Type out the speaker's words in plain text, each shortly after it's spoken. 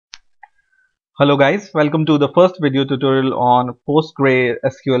Hello guys, welcome to the first video tutorial on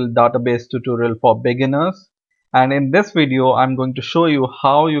PostgreSQL database tutorial for beginners. And in this video, I'm going to show you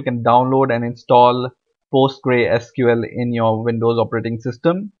how you can download and install PostgreSQL in your Windows operating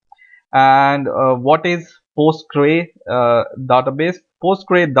system. And what is Postgre database?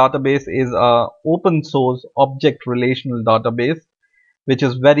 Postgre database is a open source object relational database which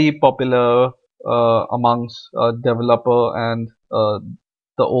is very popular amongst developer and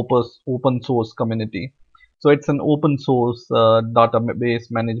the open source community. So it's an open source database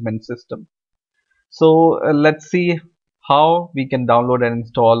management system. So let's see how we can download and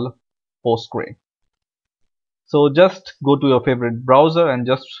install Postgre. So just go to your favorite browser and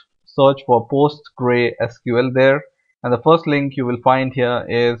just search for PostgreSQL there. And the first link you will find here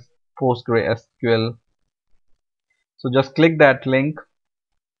is PostgreSQL. So just click that link,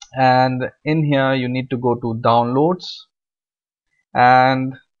 and in here you need to go to downloads,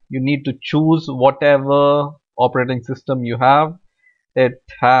 and you need to choose whatever operating system you have. It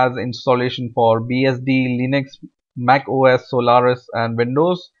has installation for BSD, Linux, Mac OS, Solaris and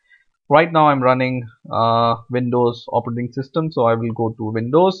Windows. Right now I'm running Windows operating system, so I will go to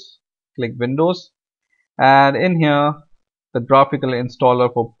Windows, click Windows, and in here the graphical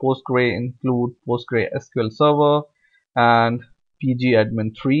installer for Postgre include PostgreSQL Server and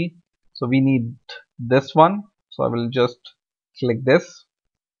pgAdmin 3. So we need this one, so I will just click this,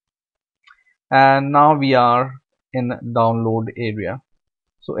 and now we are in download area.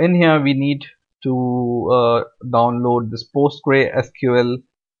 So in here we need to download this PostgreSQL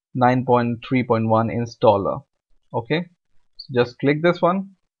 9.3.1 installer. Okay, so just click this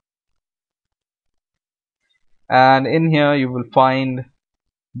one, and in here you will find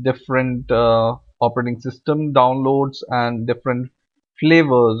different operating system downloads and different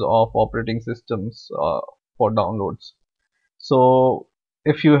flavors of operating systems for downloads. So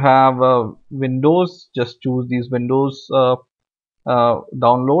if you have Windows, just choose these Windows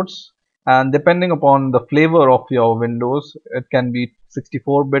downloads, and depending upon the flavor of your Windows, it can be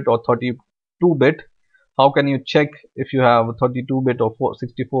 64-bit or 32-bit. How can you check if you have a 32-bit or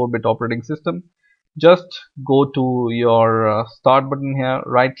 64-bit operating system? Just go to your start button here,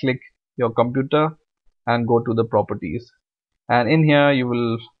 right click your computer and go to the properties, and in here you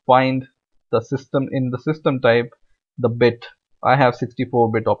will find the system. In the system type, the bit, I have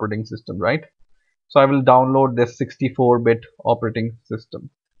 64-bit operating system, right? So I will download this 64-bit operating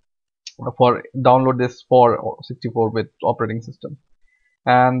system for 64-bit operating system.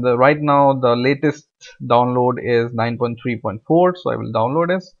 And right now the latest download is 9.3.4, so I will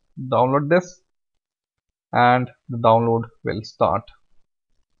download this, and the download will start.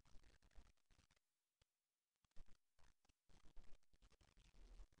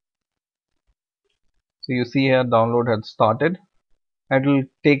 So you see here download had started. It will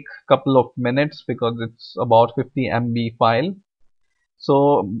take a couple of minutes because it's about 50 MB file.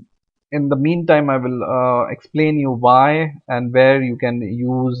 So in the meantime, I will explain you why and where you can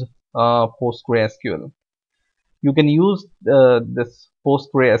use PostgreSQL. You can use this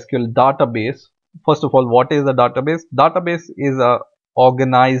PostgreSQL database. First of all, what is a database? Database is a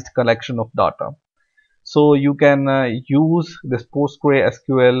organized collection of data. So you can use this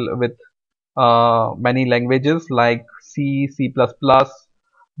PostgreSQL with many languages like C, C++,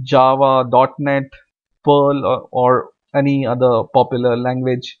 Java, .NET, Perl, or any other popular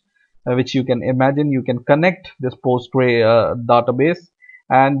language which you can imagine. You can connect this Postgre database,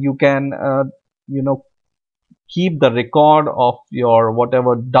 and you can keep the record of your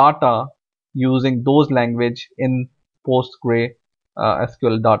whatever data using those language in Postgre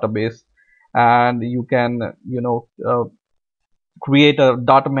SQL database, and you can create a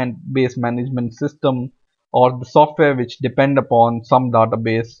database management system or the software which depend upon some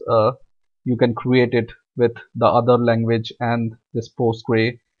database. You can create it with the other language and this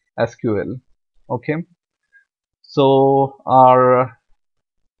Postgre SQL. Okay, so our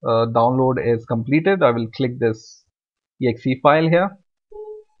download is completed. I will click this exe file here,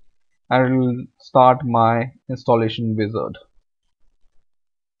 and I will start my installation wizard.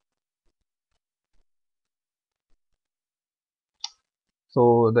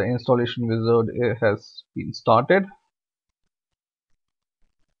 So the installation wizard has been started.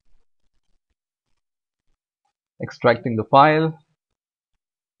 Extracting the file.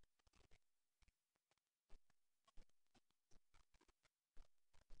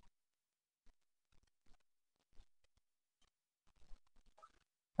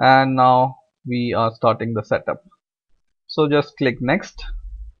 And now we are starting the setup. So just click next,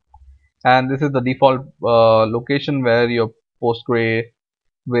 and this is the default location where your Postgre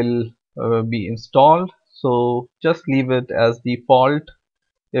will be installed. So just leave it as default.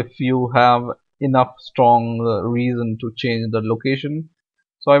 If you have enough strong reason to change the location,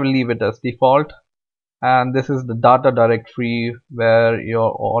 so I will leave it as default. And this is the data directory where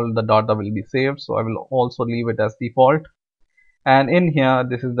your all the data will be saved, so I will also leave it as default. And in here,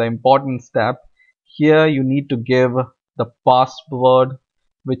 this is the important step. Here you need to give the password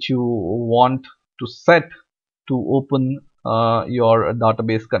which you want to set to open your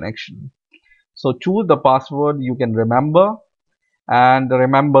database connection. So choose the password you can remember, and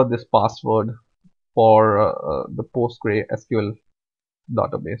remember this password for the PostgreSQL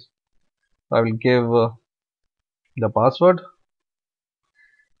database. I will give the password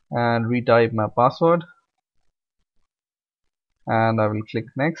and retype my password, and I will click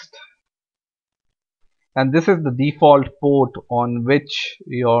next. And this is the default port on which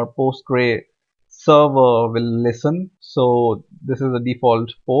your Postgre server will listen. So this is the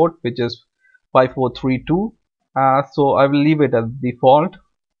default port, which is 5432. So I will leave it as default.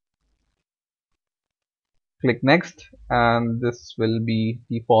 Click next, and this will be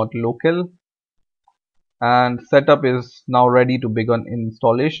default local. And setup is now ready to begin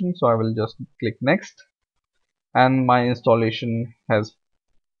installation, so I will just click next, and my installation has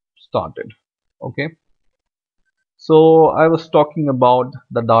started. Okay, so I was talking about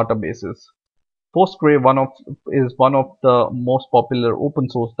the databases. Postgre is one of the most popular open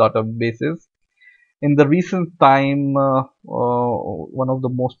source databases. In the recent time, one of the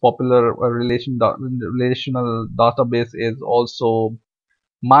most popular relational database is also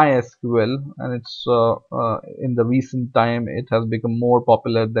mysql, and it's in the recent time it has become more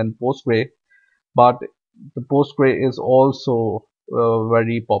popular than Postgre. But the Postgre is also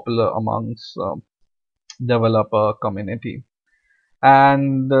very popular amongst developer community.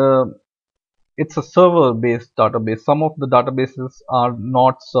 And it's a server based database. Some of the databases are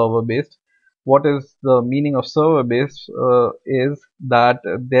not server based. What is the meaning of server based? Is that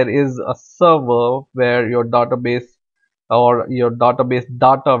there is a server where your database or your database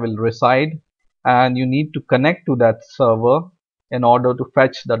data will reside, and you need to connect to that server in order to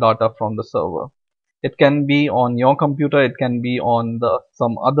fetch the data from the server. It can be on your computer, it can be on the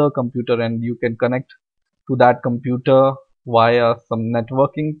some other computer, and you can connect to that computer via some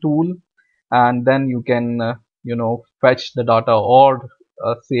networking tool, and then you can fetch the data or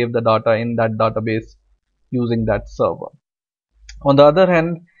save the data in that database using that server. On the other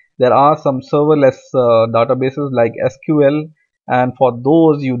hand, there are some serverless databases like SQL, and for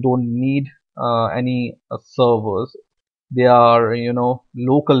those you don't need any servers. They are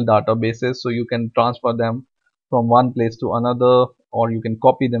local databases, so you can transfer them from one place to another, or you can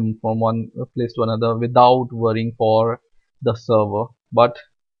copy them from one place to another without worrying for the server. But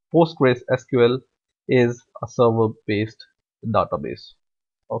PostgreSQL is a server based database.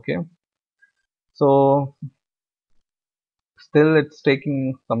 Okay, so still it's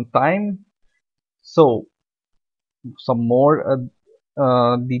taking some time. So some more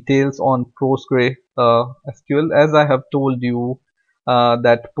details on PostgreSQL. As I have told you,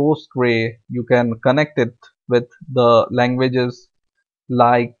 that Postgre, you can connect it with the languages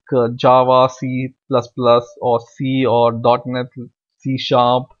like Java, C++, or C, or .NET, C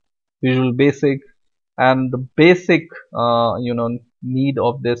Sharp, Visual Basic. And the basic need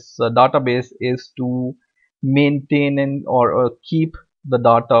of this database is to maintain or keep the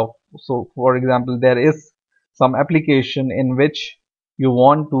data. So for example, there is some application in which you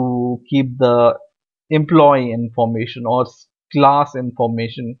want to keep the employee information or class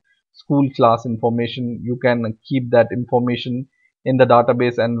information, school class information. You can keep that information in the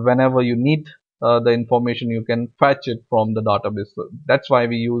database, and whenever you need the information, you can fetch it from the database. So that's why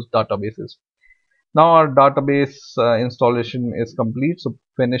we use databases. Now our database installation is complete, so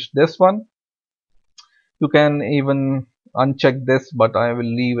finish this one. You can even uncheck this, but I will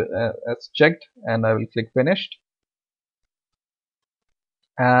leave as checked, and I will click finished.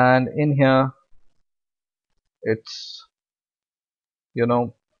 And in here it's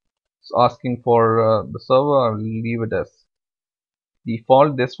it's asking for the server. I will leave it as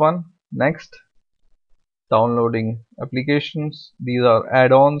default, this one. Next, downloading applications. These are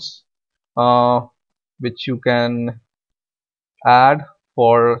add-ons which you can add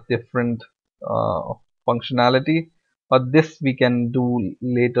for different functionality, but this we can do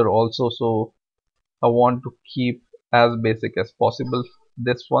later also, so I want to keep as basic as possible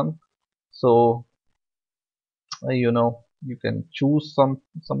this one. So you can choose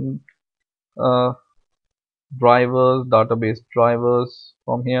some uh, drivers, database drivers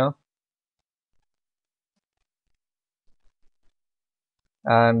from here,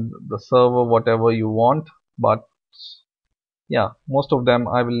 and the server whatever you want. But yeah, most of them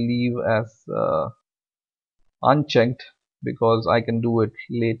I will leave as unchecked because I can do it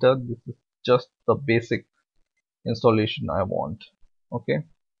later. This is just the basic installation I want. Okay,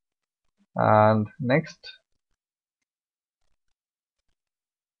 and next.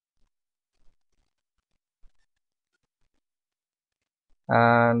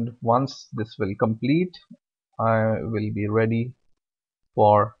 And once this will complete, I will be ready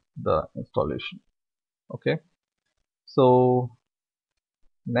for the installation. Okay, so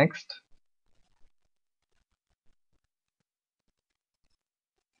next.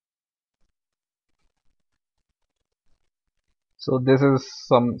 So this is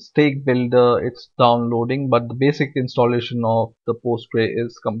some stake builder, it's downloading, but the basic installation of the Postgre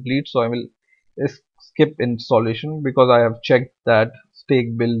is complete. So I will skip installation because I have checked that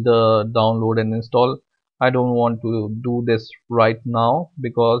stake builder download and install. I don't want to do this right now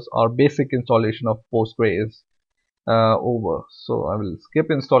because our basic installation of Postgre is over. So I will skip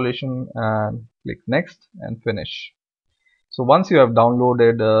installation and click next and finish. So once you have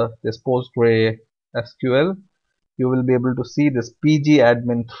downloaded this PostgreSQL, you will be able to see this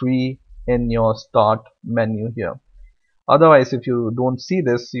pgAdmin 3 in your start menu here. Otherwise, if you don't see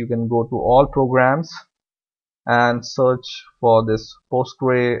this, you can go to all programs and search for this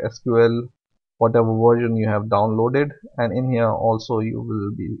PostgreSQL, whatever version you have downloaded, and in here also you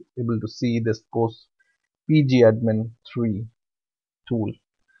will be able to see this pgAdmin 3 tool.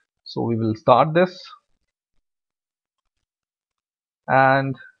 So we will start this,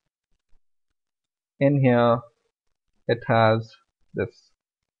 and in here it has this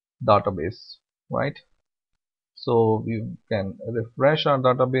database, right? So we can refresh our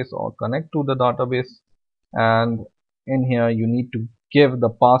database or connect to the database, and in here you need to give the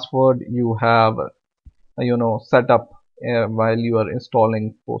password you have set up while you are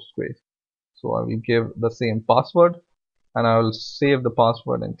installing Postgres. So I will give the same password and I will save the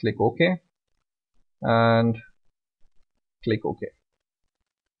password and click OK and click OK.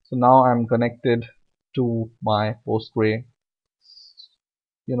 So now I'm connected to my Postgre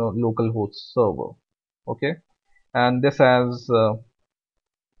localhost server. Okay, and this has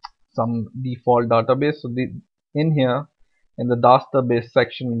some default database. So in here in the database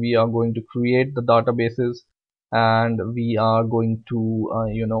section we are going to create the databases, and we are going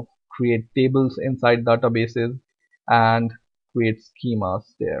to create tables inside databases and create schemas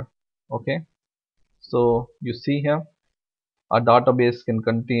there. Okay, so you see here a database can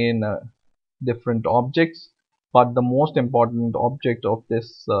contain different objects, but the most important object of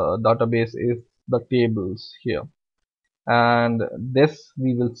this database is the tables here. And this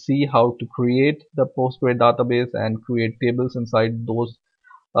we will see how to create the Postgre database and create tables inside those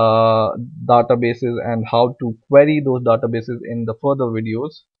uh, databases, and how to query those databases in the further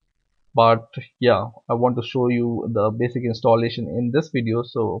videos. But yeah, I want to show you the basic installation in this video,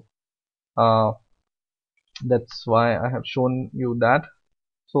 so uh, that's why I have shown you that.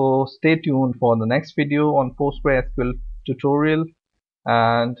 So stay tuned for the next video on PostgreSQL tutorial,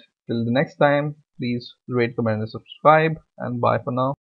 and till the next time, please rate, comment and subscribe, and bye for now.